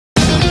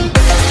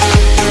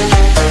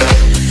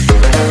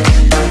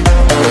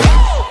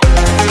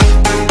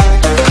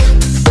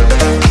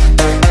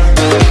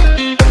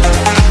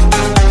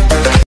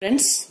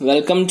Friends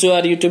welcome to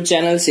our YouTube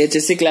channel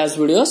CHSE class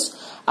videos.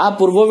 आ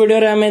पूर्व video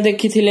रे हमें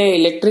देखी थिले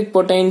इलेक्ट्रिक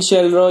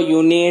पोटेंशियल रो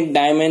यूनिट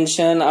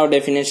डायमेंशन और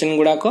डेफिनेशन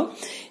गुडा को।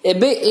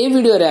 एबे ए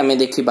वीडियो रे हमें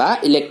देखिबा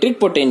electric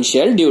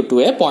potential due to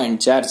A point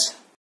charge.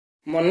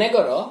 मने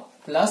करो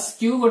प्लस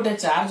क्यू गोटे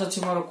चार्ज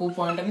अछि मोर को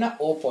पॉइंट ना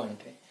ओ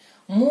पॉइंट रे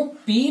मु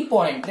पी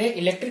पॉइंट रे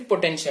इलेक्ट्रिक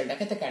पोटेंशियल टा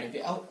केते काढिबी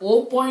आ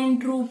ओ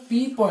पॉइंट रु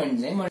पी पॉइंट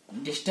जे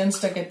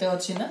डिस्टेंस टा केते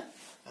अछि ना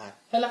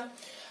हला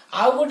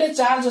आउ गोटे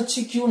चार्ज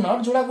अच्छी क्यू नॉट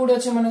जोड़ा गोटे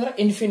अच्छे मनकर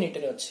इन्फिनिटी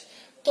रे अच्छे।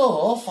 तो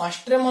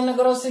फर्स्ट रे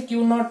मनकर से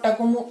क्यू नॉट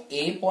टाको मु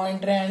ए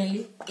पॉइंट रे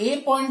आनिली। ए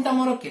पॉइंट टा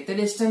मोर केते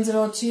डिस्टेंस रे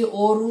अछि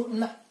ओ रु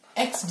ना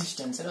एक्स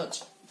डिस्टेंस रे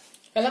अछि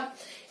हला।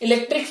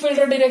 इलेक्ट्रिक फील्ड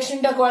रो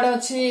डायरेक्शन टा कोआडे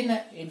अछि ना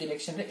ए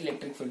डायरेक्शन रे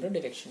इलेक्ट्रिक फील्ड रो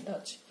डायरेक्शन टा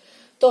अछि।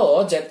 तो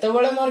जत्ते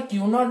बेले मोर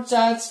क्यू नॉट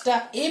चार्ज टा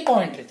ए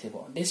पॉइंट रे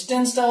थिबो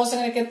डिस्टेंस टा ओ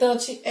संगे केते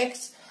अछि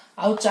एक्स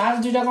आउ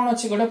चार्ज दुटा कोन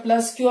अछि गोटे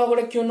प्लस क्यू आ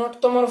गोटे क्यू नॉट।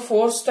 तो मोर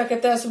फोर्स टा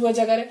केते आसीबो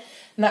जगह रे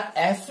ना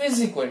F is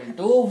equal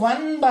to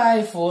 1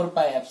 by 4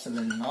 pi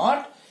epsilon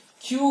naught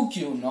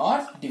Q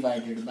naught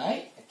divided by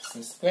x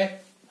square।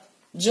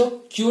 जो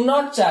Q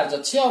naught चार्ज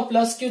अच्छी और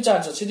प्लस Q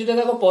चार्ज अच्छी दुटा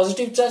देखो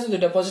पॉजिटिव चार्ज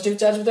दुटा पॉजिटिव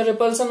चार्ज विद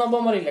रिपल्सन अब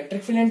हमर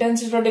इलेक्ट्रिक फील्ड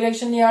इंटेंसिटी रो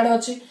डायरेक्शन याड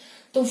अछि।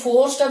 तो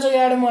फोर्स टा जो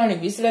याड म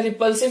आनिबी सेला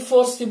रिपल्सिव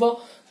फोर्स थिबो।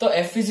 तो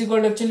F is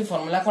equal to actually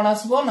formula कोन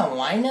आसबो ना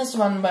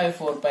 -1 by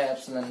 4 pi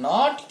epsilon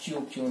naught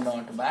Q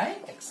naught by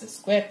x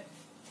square।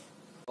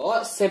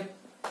 और से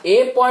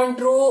ए पॉइंट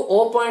रु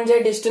ओ पॉइंट जे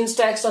डिस्टेंस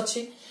टा x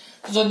अछि।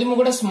 तो जदी मु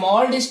गोटे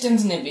स्मॉल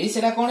डिस्टेंस नेबी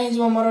सेटा कोन हे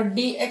जबो मोर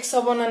dx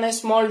हबो ना नै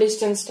स्मॉल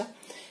डिस्टेंस टा।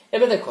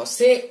 एबे देखो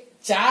से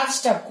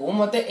चार्ज टा को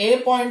मते ए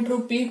पॉइंट रु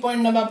पी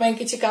पॉइंट नबा पय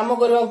किछि काम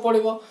करबा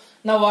पड़िबो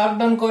ना वर्क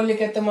डन करली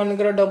केते मन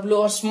कर w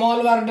और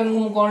स्मॉल वर्क डन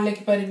मु कोन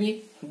लिखि परबी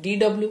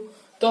dw।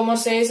 तो मोर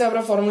से हिसाब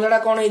रे फार्मूला टा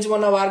कोन हे जबो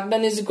ना work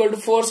done is equal to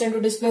force into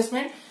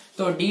displacement.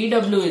 तो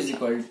dw is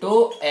equal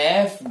to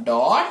f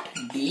dot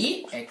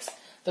dx।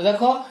 तो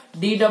देखो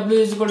dw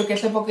इज इक्वल टू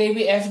केते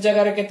पकेबी f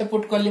जगह रे केते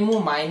पुट करली मु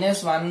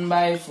 -1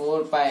 by 4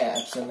 pi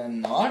epsilon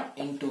naught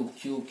into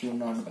q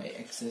naught by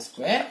x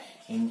square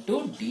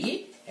into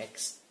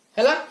dx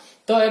हैला।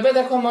 तो एबे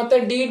देखो मते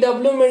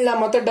dw मिलला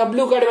मते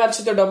w काढिबा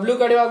अछि। तो w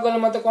काढिबा गले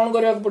मते कोन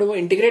करिया पड़िबो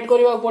इंटीग्रेट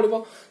करिया पड़िबो।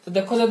 तो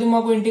देखो जदी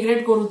म को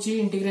इंटीग्रेट करूची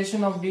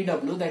integration of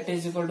dw that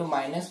is equal to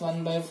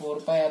 -1 by 4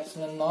 pi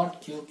epsilon naught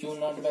q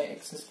naught by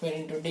x square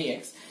into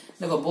dx।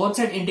 देखो बोथ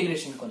साइड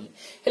इंटीग्रेशन करली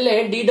हेले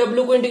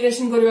dw को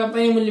इंटीग्रेशन करबा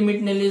पय मु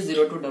लिमिट नेली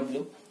 0 to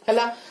w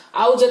हैला।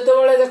 आउ जते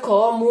बेले देखो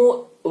मु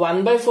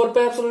 1 by 4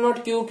 pi epsilon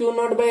naught q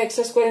naught by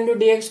x square into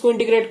dx को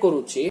इंटीग्रेट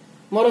करूची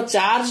मोर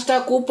चार्ज टा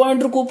को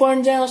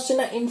पॉइंट जाय आछि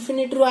ना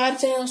इन्फिनिटी रु r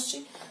जाय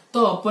आछि।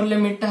 तो अपर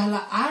लिमिट टा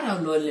हला r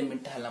और लोअर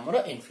लिमिट टा हला मोर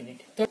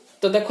इन्फिनिटी।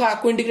 तो देखो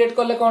आको इंटीग्रेट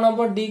करले कोन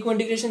हबो d को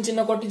इंटीग्रेशन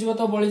चिन्ह कटि जिवो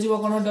तो बळि जिवो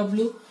कोन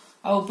w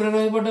आ ऊपर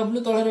रहइबो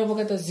w तळे रहइबो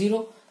केते 0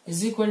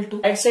 is equal to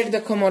right side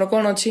देखो मोर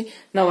कोन अछि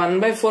ना 1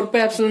 by 4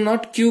 pi epsilon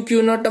naught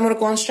q naught हमर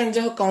कांस्टेंट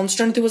जे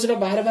कांस्टेंट थिबो सेटा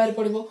बाहर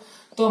पड़िबो।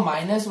 तो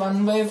 -1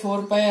 by 4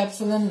 pi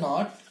epsilon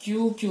naught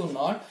q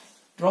naught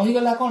रहि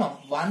गला कोन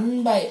 1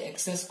 by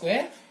x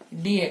square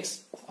dx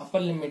upper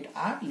limit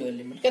r lower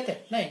limit केते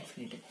ना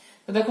इन्फिनिटी।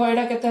 तो देखो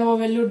एडा केते हो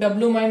value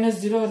w -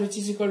 0 which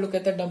is equal to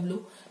केते w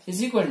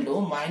is equal to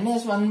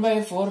 -1 by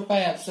 4 pi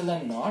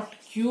epsilon naught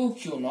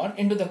q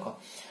naught into देखो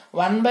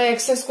 1 by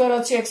x square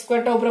अच्छी x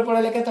square टा ऊपर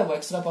पड़ले केते हो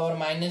x रा power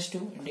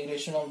 -2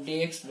 integration of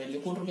dx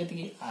value कोठर केते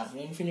की r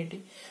रो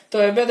इन्फिनिटी।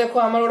 तो एबे देखो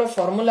हमर गोटे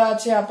फार्मूला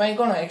अछि आ पई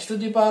कोन x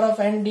to the power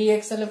of n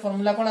dx ले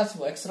फार्मूला कोन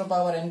आसीबो x रा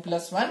power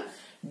n+1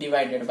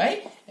 divided by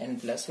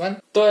n+1।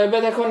 तो एबे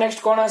देखो नेक्स्ट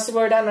कोन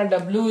आसीबो एटा ना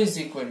w is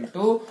equal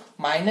to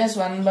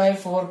 -1 by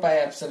 4 pi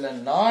epsilon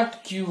naught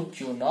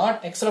q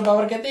naught x रा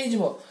पावर केते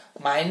हिजबो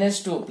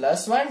 -2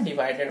 + 1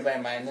 divided by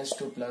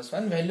 -2 +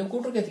 1 वैल्यू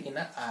कोठर केते की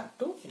ना r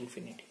to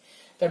infinity।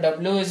 तो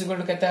w is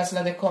equal to केते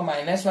आसला देखो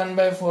 -1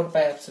 by 4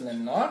 pi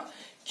epsilon naught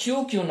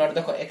q naught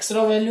देखो x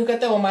रो वैल्यू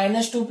केते हो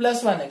 -2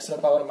 + 1 x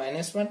row power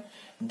 -1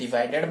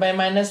 divided by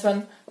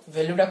 -1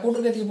 value टा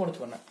कोठर केते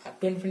पड़थो ना r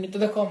to infinity। तो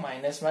देखो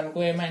 -1 को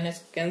a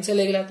माइनस कैंसिल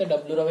हो गेला। तो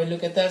w रो वैल्यू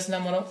केते आसला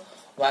मोर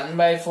 1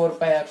 by 4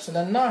 pi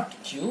epsilon naught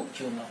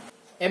q naught।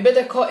 एबे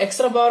देखो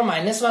x रो पावर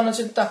 -1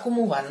 अछि तो ताकू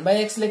मु 1 by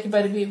x लिखि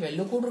परबी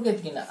वैल्यू कोठर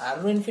केते की ना r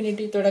रो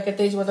इन्फिनिटी। तो एटा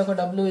केते हिजबो देखो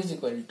w is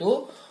equal to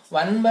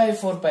 1 by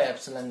 4 pi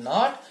epsilon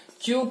naught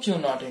q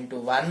naught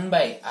into 1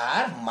 by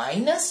r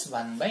minus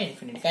 1 by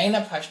infinity। काई ना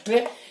फर्स्ट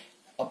रे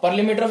अपर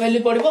लिमिट रो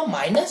वैल्यू पड़िबो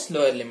माइनस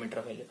लोअर लिमिट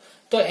रो वैल्यू।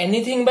 तो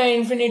anything by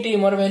infinity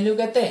more value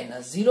केते ना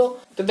 0।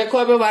 तो देखो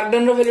अबे वर्क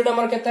डन रो value टा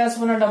मोर केते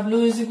आसबो ना w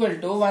is equal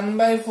to 1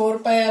 by 4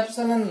 pi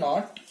epsilon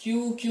naught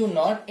q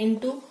naught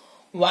into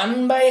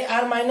 1 by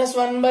r minus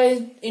 1 by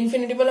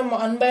infinity बोले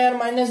 1 by r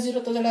minus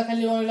 0। तो जेटा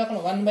खाली होइला कोन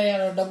 1 by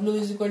r w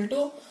is equal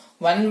to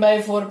 1 by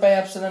 4 pi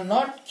epsilon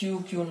naught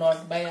q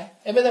naught by r।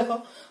 एबे देखो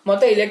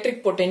मते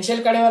electric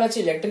potential काढेवार अछि।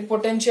 Electric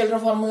potential रो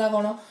formula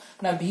कोन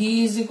ना v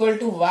is equal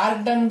to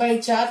work done by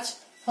charge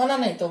हाँ ना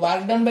नहीं तो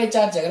वर्क डन बाय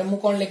चार्ज जगह मु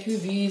कौन लिखी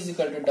v is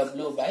equal to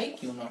w bye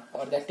q not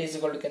और दैट इज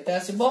इक्वल टू केते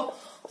आसीबो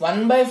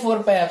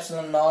 1/4 pi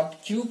epsilon not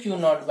q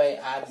not bye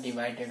r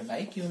divided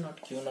by q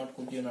not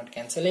को q नॉट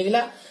कैंसिल हो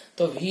गला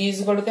तो v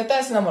इज इक्वल टू केते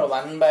आसी number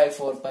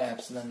 1/4 pi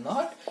epsilon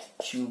not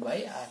q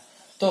bye r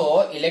तो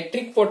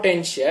electric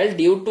potential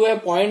due to A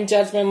point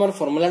charge में मोर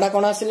फार्मूलाटा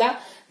कोन आसिला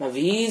ना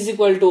v is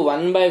equal to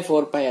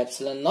 1/4 pi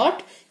epsilon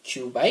not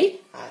q bye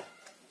r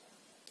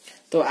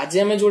तो आज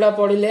हमें जोड़ा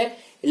पढ़िले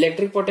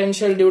electric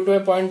potential due to A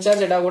point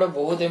charge एटा गोटे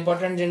बहुत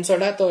important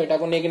जिनसटा तो एटा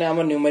को नेकिना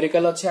हमर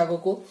न्यूमेरिकल अछि आगो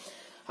को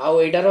आउ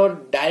एटार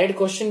डायरेक्ट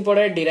क्वेश्चन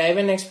पड़े derive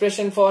an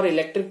expression for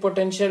electric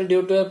potential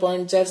due to A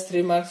point charge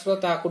 3 marks रो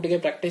ताकू टिके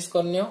प्रैक्टिस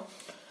करनियो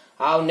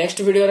आउ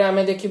नेक्स्ट वीडियो रे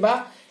हमें देखिबा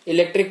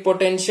electric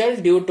potential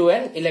due to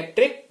an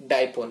electric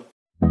dipole.